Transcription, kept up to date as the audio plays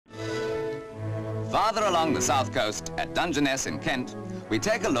Farther along the south coast, at Dungeness in Kent, we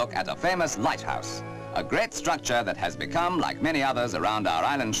take a look at a famous lighthouse, a great structure that has become, like many others around our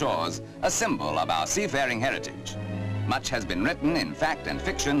island shores, a symbol of our seafaring heritage. Much has been written in fact and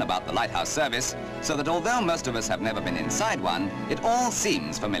fiction about the lighthouse service, so that although most of us have never been inside one, it all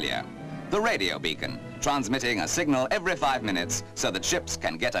seems familiar. The radio beacon, transmitting a signal every 5 minutes so that ships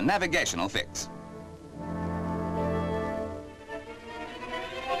can get a navigational fix.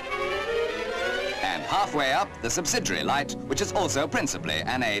 And halfway up, the subsidiary light, which is also principally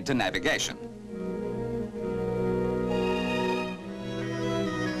an aid to navigation.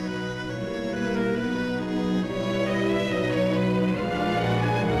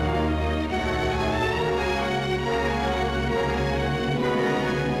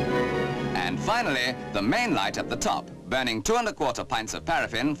 Finally, the main light at the top, burning 2 1/4 pints of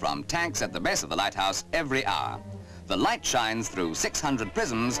paraffin from tanks at the base of the lighthouse every hour. The light shines through 600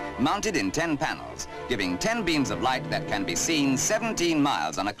 prisms mounted in 10 panels, giving 10 beams of light that can be seen 17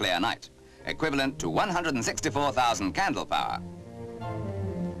 miles on a clear night, equivalent to 164,000 candle power.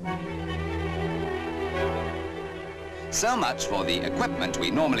 So much for the equipment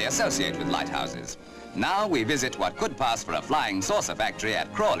we normally associate with lighthouses. Now we visit what could pass for a flying saucer factory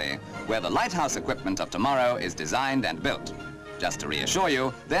at Crawley, where the lighthouse equipment of tomorrow is designed and built. Just to reassure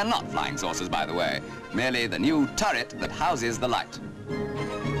you, they're not flying saucers, by the way, merely the new turret that houses the light.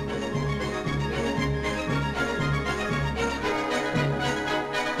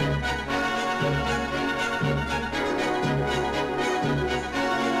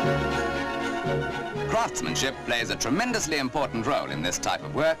 Craftsmanship plays a tremendously important role in this type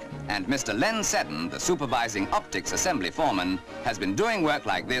of work, and Mr. Len Seddon, the supervising optics assembly foreman, has been doing work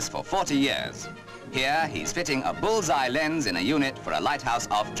like this for 40 years. Here, he's fitting a bullseye lens in a unit for a lighthouse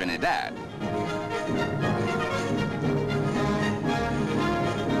off Trinidad.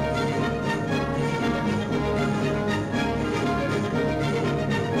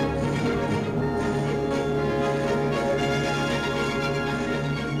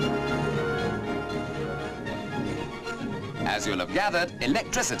 As you'll have gathered,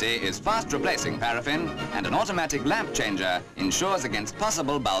 electricity is fast replacing paraffin, and an automatic lamp changer ensures against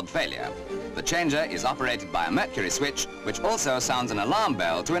possible bulb failure. The changer is operated by a mercury switch, which also sounds an alarm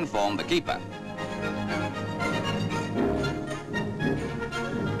bell to inform the keeper.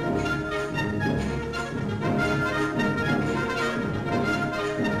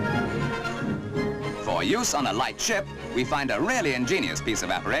 For use on a light ship, we find a really ingenious piece of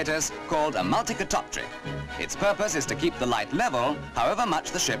apparatus called a multicatoptric. Its purpose is to keep the light level, however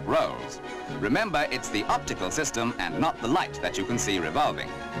much the ship rolls. Remember, it's the optical system and not the light that you can see revolving.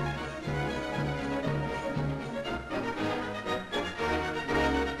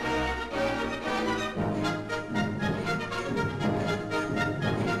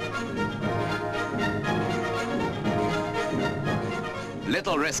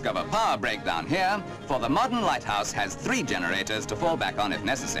 Little risk of a power breakdown here, for the modern lighthouse has 3 generators to fall back on if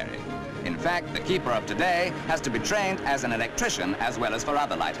necessary. In fact, the keeper of today has to be trained as an electrician as well as for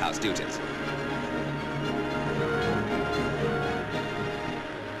other lighthouse duties.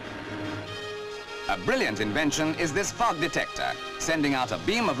 A brilliant invention is this fog detector, sending out a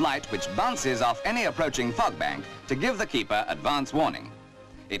beam of light which bounces off any approaching fog bank to give the keeper advance warning.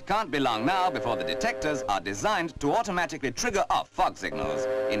 It can't be long now before the detectors are designed to automatically trigger off fog signals,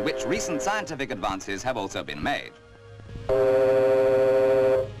 in which recent scientific advances have also been made.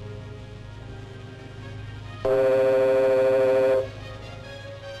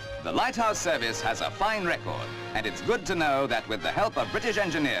 The Lighthouse Service has a fine record, and it's good to know that with the help of British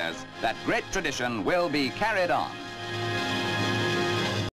engineers, that great tradition will be carried on.